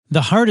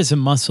The heart is a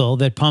muscle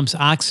that pumps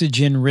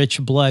oxygen rich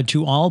blood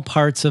to all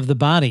parts of the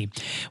body.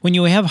 When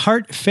you have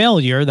heart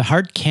failure, the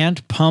heart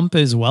can't pump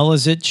as well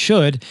as it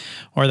should,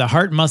 or the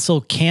heart muscle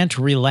can't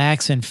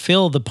relax and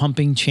fill the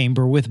pumping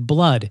chamber with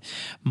blood.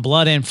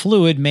 Blood and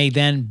fluid may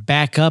then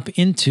back up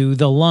into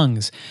the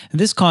lungs.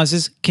 This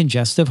causes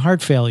congestive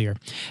heart failure.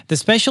 The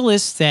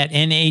specialists at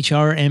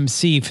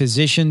NHRMC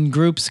Physician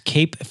Group's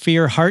Cape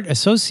Fear Heart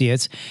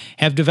Associates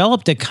have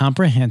developed a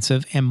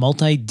comprehensive and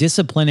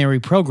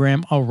multidisciplinary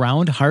program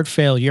around heart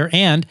failure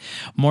and,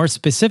 more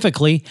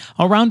specifically,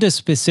 around a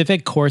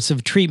specific course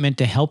of treatment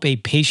to help a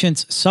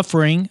patient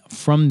suffering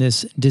from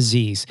this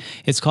disease.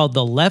 It's called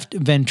the Left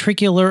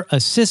Ventricular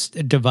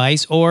Assist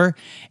Device, or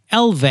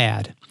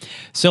LVAD.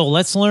 So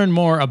let's learn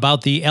more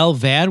about the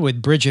LVAD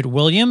with Bridget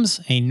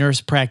Williams, a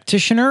nurse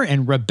practitioner,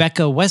 and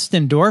Rebecca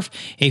Westendorf,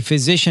 a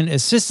physician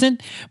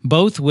assistant,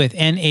 both with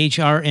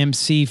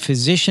NHRMC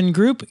Physician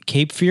Group,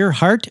 Cape Fear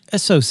Heart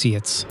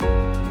Associates.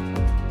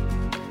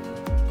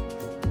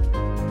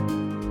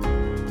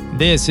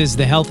 This is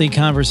the Healthy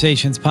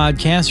Conversations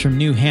podcast from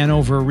New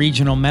Hanover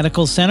Regional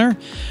Medical Center.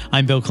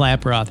 I'm Bill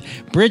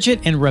Klaproth. Bridget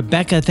and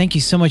Rebecca, thank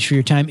you so much for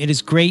your time. It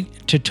is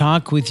great to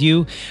talk with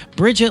you.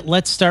 Bridget,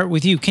 let's start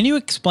with you. Can you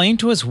explain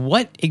to us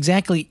what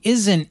exactly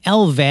is an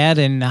LVAD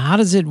and how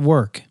does it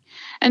work?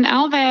 An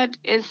LVAD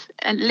is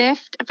a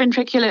left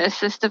ventricular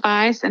assist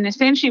device, and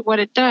essentially what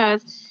it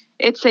does,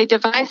 it's a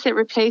device that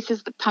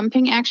replaces the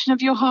pumping action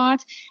of your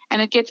heart,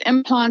 and it gets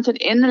implanted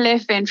in the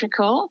left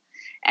ventricle,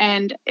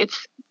 and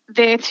it's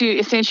there to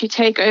essentially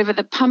take over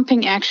the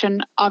pumping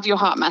action of your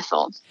heart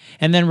muscle.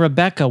 And then,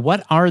 Rebecca,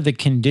 what are the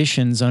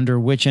conditions under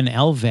which an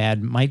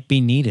LVAD might be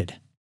needed?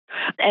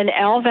 An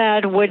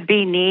LVAD would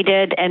be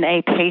needed in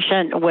a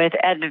patient with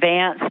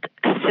advanced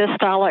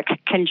systolic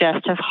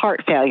congestive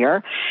heart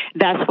failure.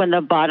 That's when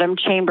the bottom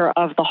chamber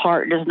of the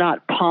heart does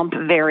not pump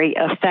very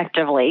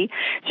effectively.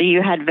 So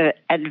you have the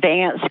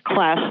advanced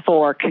class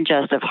 4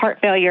 congestive heart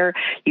failure.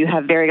 You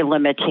have very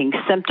limiting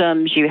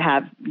symptoms. You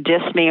have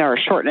dyspnea or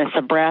shortness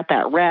of breath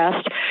at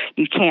rest.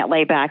 You can't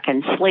lay back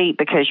and sleep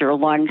because your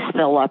lungs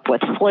fill up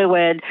with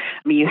fluid.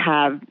 You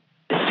have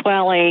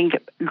swelling,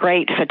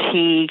 great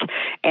fatigue,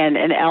 and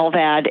an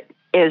LVAD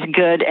is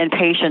good in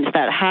patients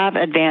that have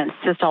advanced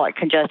systolic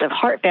congestive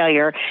heart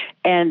failure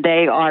and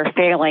they are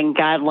failing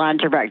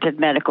guideline-directed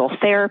medical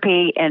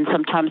therapy, and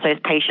sometimes those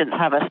patients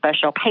have a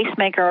special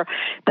pacemaker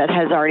that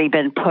has already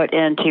been put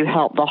in to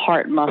help the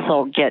heart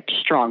muscle get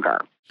stronger.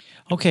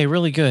 Okay,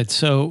 really good.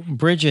 So,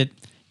 Bridget,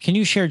 can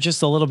you share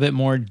just a little bit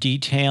more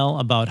detail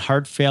about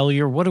heart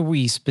failure? What do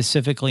we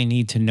specifically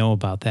need to know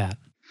about that?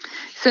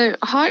 So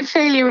heart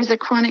failure is a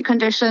chronic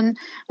condition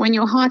when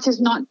your heart is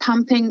not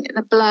pumping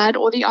the blood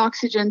or the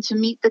oxygen to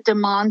meet the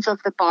demands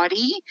of the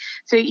body.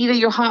 So either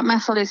your heart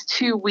muscle is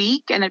too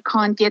weak and it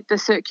can't get the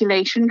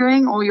circulation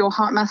going, or your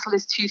heart muscle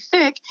is too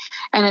thick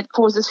and it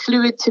causes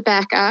fluid to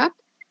back up.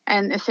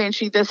 And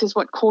essentially this is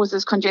what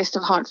causes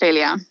congestive heart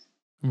failure.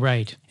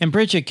 Right. And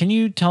Bridget, can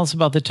you tell us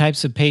about the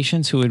types of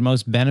patients who would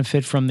most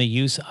benefit from the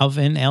use of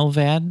an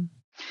LVAD?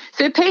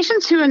 So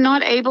patients who are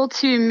not able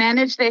to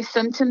manage their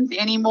symptoms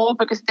anymore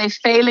because they're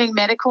failing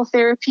medical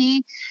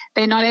therapy,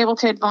 they're not able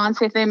to advance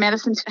their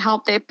medicine to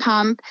help their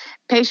pump,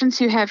 patients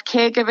who have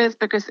caregivers,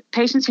 because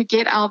patients who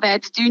get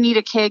LVADs do need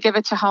a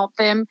caregiver to help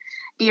them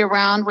be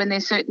around when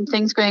there's certain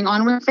things going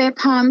on with their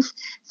pumps.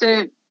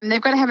 So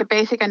they've got to have a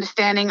basic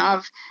understanding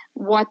of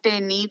what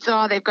their needs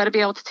are. They've got to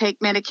be able to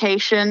take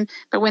medication.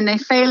 But when they're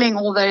failing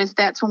all those,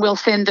 that's when we'll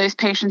send those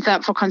patients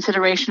up for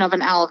consideration of an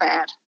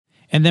LVAD.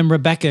 And then,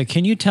 Rebecca,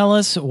 can you tell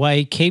us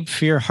why Cape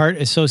Fear Heart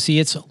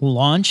Associates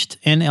launched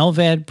an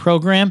LVAD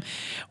program?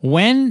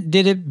 When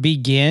did it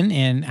begin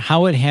and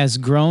how it has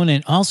grown?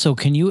 And also,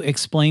 can you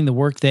explain the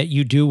work that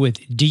you do with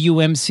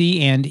DUMC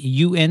and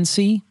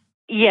UNC?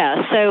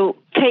 Yeah, so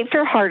Cape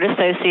Fear Heart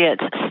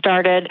Associates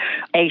started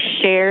a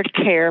shared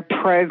care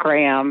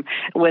program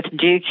with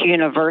Duke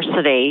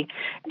University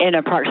in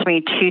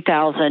approximately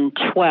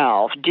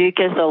 2012. Duke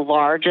is the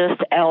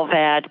largest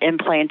LVAD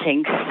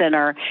implanting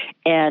center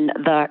in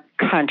the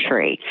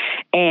country,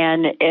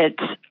 and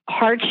it's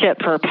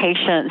hardship for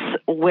patients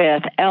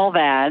with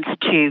LVADs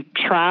to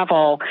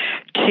travel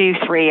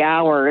 2-3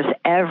 hours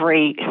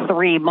every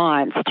 3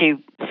 months to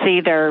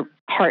see their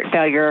heart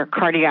failure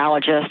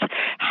cardiologist,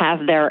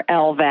 have their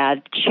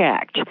LVAD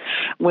checked.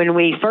 When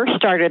we first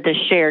started the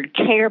shared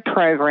care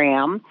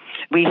program,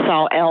 we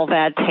saw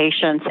LVAD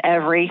patients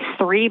every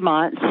 3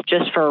 months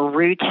just for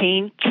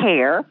routine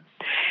care.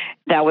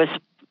 That was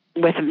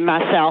with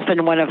myself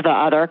and one of the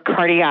other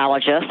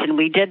cardiologists, and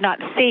we did not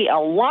see a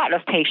lot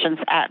of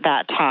patients at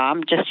that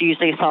time, just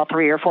usually saw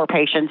 3 or 4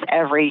 patients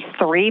every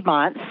 3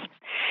 months.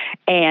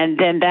 And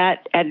then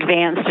that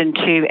advanced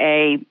into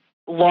a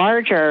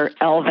larger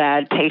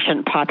LVAD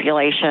patient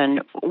population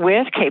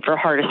with Cape Fear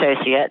Heart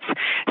Associates,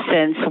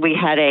 since we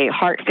had a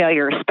heart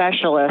failure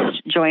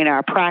specialist join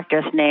our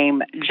practice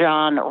named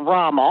John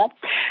Rommel,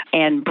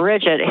 and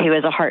Bridget, who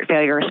is a heart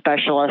failure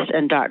specialist,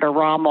 and Dr.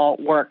 Rommel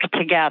work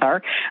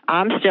together.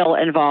 I'm still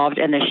involved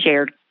in the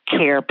shared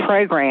care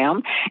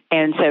program.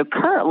 And so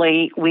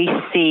currently we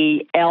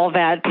see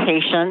LVAD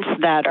patients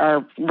that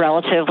are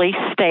relatively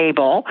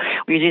stable.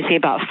 We usually see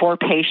about 4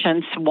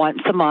 patients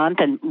once a month,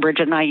 and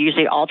Bridget and I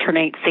usually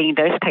alternate seeing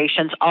those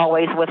patients,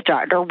 always with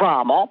Dr.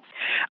 Rommel.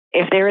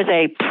 If there is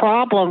a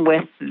problem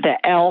with the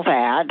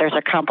LVAD, there's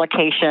a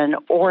complication,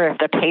 or if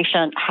the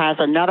patient has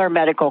another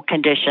medical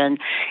condition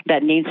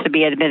that needs to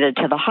be admitted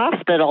to the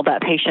hospital,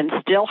 that patient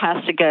still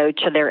has to go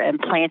to their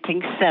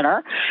implanting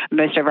center.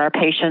 Most of our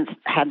patients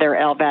had their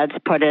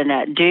LVADs put in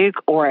at Duke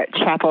or at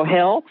Chapel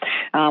Hill.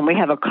 We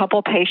have a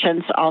couple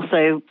patients,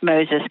 also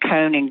Moses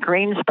Cone in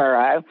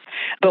Greensboro.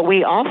 But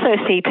we also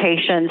see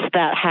patients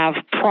that have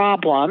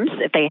problems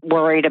if they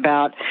worried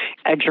about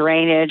a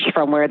drainage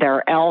from where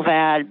their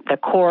LVAD, the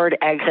cord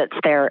exits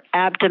their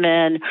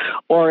abdomen,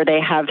 or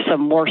they have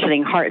some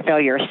worsening heart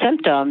failure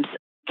symptoms.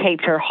 Cape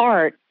Fear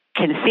Heart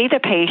can see the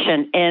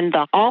patient in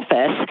the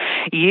office,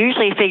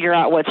 usually figure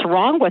out what's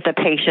wrong with the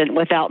patient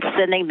without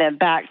sending them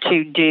back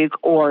to Duke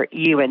or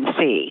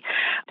UNC.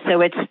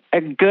 So it's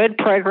a good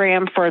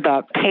program for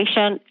the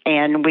patient,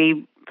 and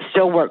we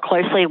still work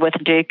closely with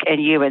Duke and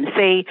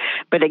UNC,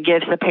 but it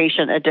gives the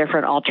patient a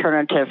different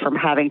alternative from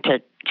having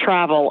to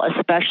travel,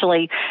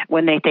 especially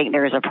when they think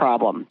there's a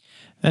problem.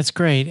 That's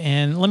great.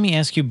 And let me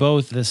ask you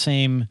both the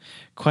same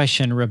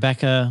question.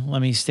 Rebecca,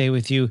 let me stay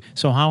with you.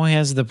 So how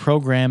has the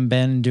program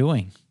been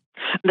doing?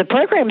 The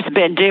program's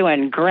been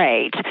doing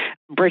great.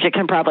 Bridget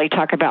can probably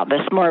talk about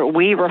this more.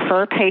 We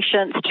refer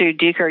patients to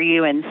Duke or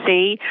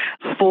UNC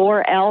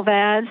for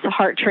LVADs,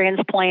 heart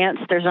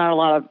transplants. There's not a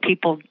lot of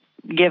people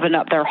giving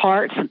up their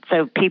hearts.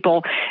 So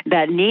people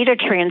that need a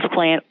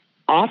transplant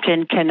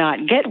often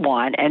cannot get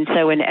one. And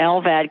so an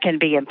LVAD can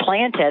be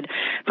implanted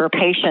for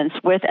patients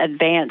with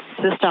advanced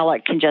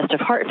systolic congestive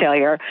heart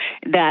failure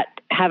that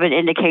have an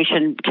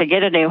indication to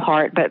get a new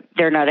heart, but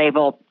they're not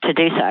able to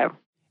do so.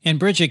 And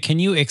Bridget, can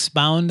you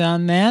expound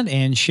on that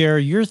and share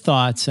your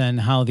thoughts on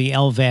how the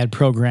LVAD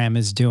program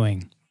is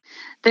doing?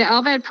 The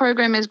LVAD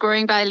program is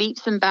growing by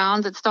leaps and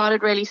bounds. It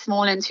started really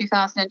small in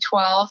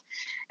 2012,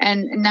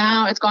 and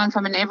now it's gone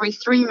from an every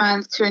 3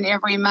 months to an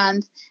every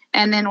month,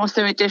 and then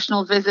also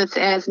additional visits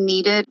as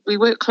needed. We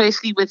work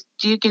closely with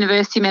Duke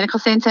University Medical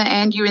Center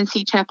and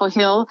UNC Chapel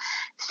Hill,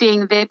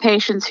 seeing their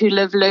patients who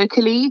live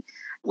locally.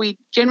 We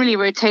generally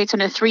rotate on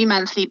a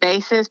 3-monthly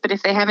basis, but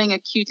if they're having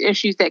acute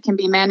issues that can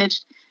be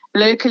managed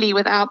locally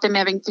without them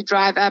having to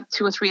drive up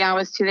 2 or 3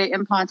 hours to their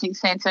implanting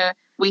center,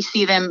 we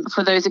see them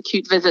for those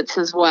acute visits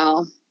as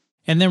well.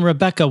 And then,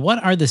 Rebecca,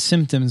 what are the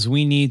symptoms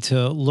we need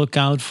to look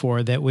out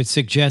for that would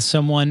suggest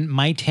someone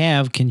might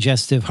have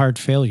congestive heart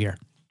failure?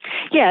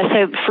 Yeah,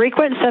 so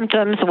frequent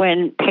symptoms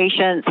when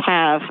patients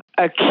have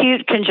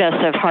acute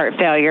congestive heart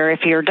failure.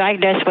 If you're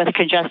diagnosed with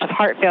congestive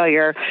heart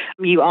failure,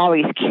 you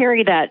always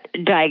carry that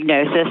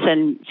diagnosis,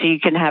 and so you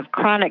can have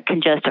chronic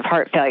congestive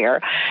heart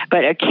failure.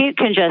 But acute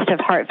congestive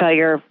heart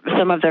failure,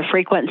 some of the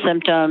frequent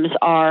symptoms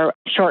are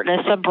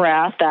shortness of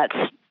breath. That's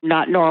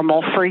not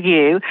normal for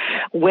you.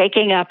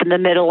 Waking up in the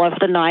middle of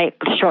the night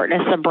with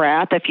shortness of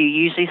breath. If you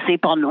usually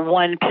sleep on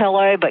one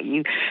pillow, but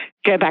you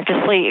go back to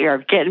sleep or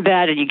get in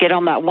bed and you get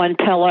on that one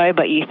pillow,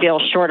 but you feel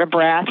short of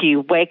breath,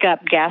 you wake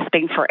up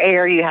gasping for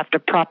air, you have to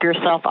prop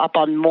yourself up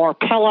on more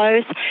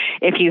pillows.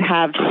 If you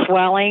have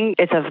swelling,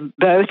 it's of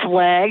both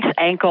legs,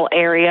 ankle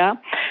area.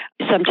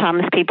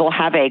 Sometimes people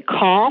have a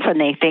cough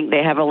and they think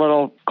they have a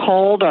little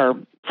cold, or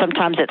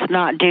sometimes it's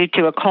not due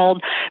to a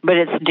cold, but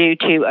it's due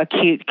to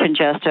acute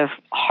congestive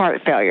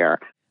heart failure.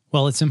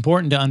 Well, it's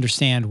important to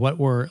understand what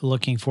we're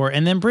looking for.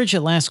 And then,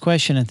 Bridget, last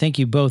question, and thank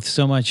you both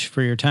so much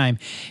for your time.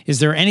 Is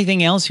there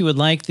anything else you would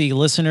like the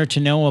listener to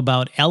know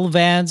about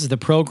LVADs, the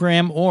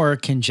program, or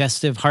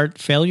congestive heart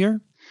failure?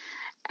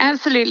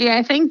 Absolutely.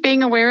 I think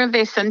being aware of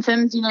their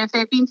symptoms, if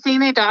they've been seeing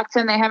their doctor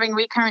and they're having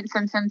recurrent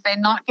symptoms, they're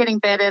not getting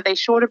better, they're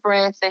short of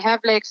breath, they have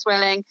leg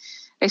swelling,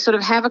 they sort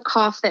of have a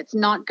cough that's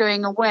not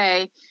going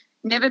away,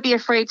 never be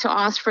afraid to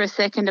ask for a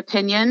second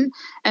opinion.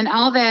 And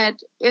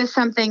LVAD is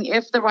something,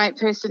 if the right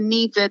person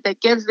needs it,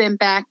 that gives them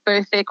back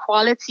both their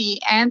quality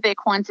and their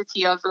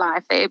quantity of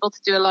life. They're able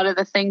to do a lot of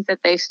the things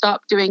that they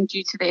stopped doing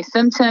due to their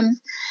symptoms.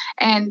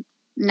 And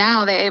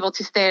now they're able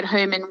to stay at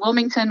home in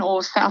Wilmington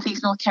or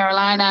Southeast North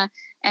Carolina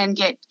and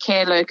get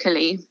care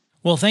locally.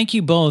 Well, thank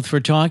you both for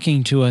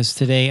talking to us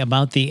today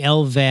about the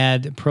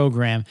LVAD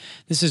program.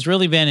 This has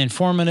really been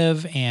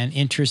informative and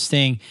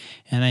interesting,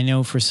 and I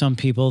know for some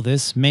people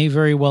this may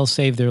very well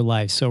save their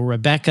lives. So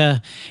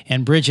Rebecca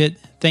and Bridget,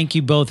 thank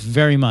you both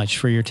very much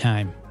for your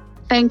time.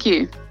 Thank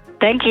you.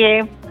 Thank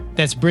you.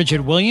 That's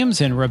Bridget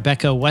Williams and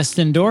Rebecca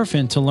Westendorf.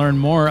 And to learn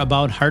more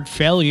about heart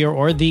failure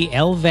or the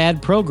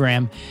LVAD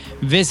program,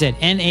 visit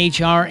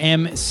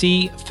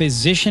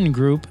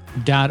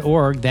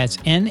nhrmcphysiciangroup.org. That's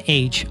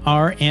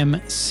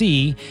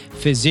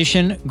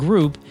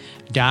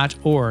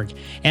nhrmcphysiciangroup.org.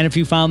 And if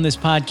you found this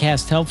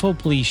podcast helpful,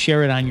 please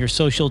share it on your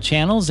social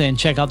channels and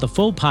check out the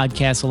full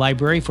podcast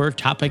library for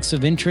topics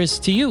of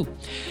interest to you.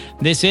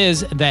 This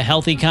is the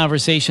Healthy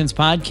Conversations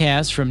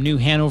podcast from New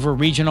Hanover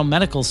Regional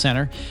Medical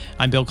Center.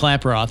 I'm Bill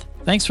Klaproth.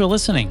 Thanks for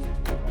listening.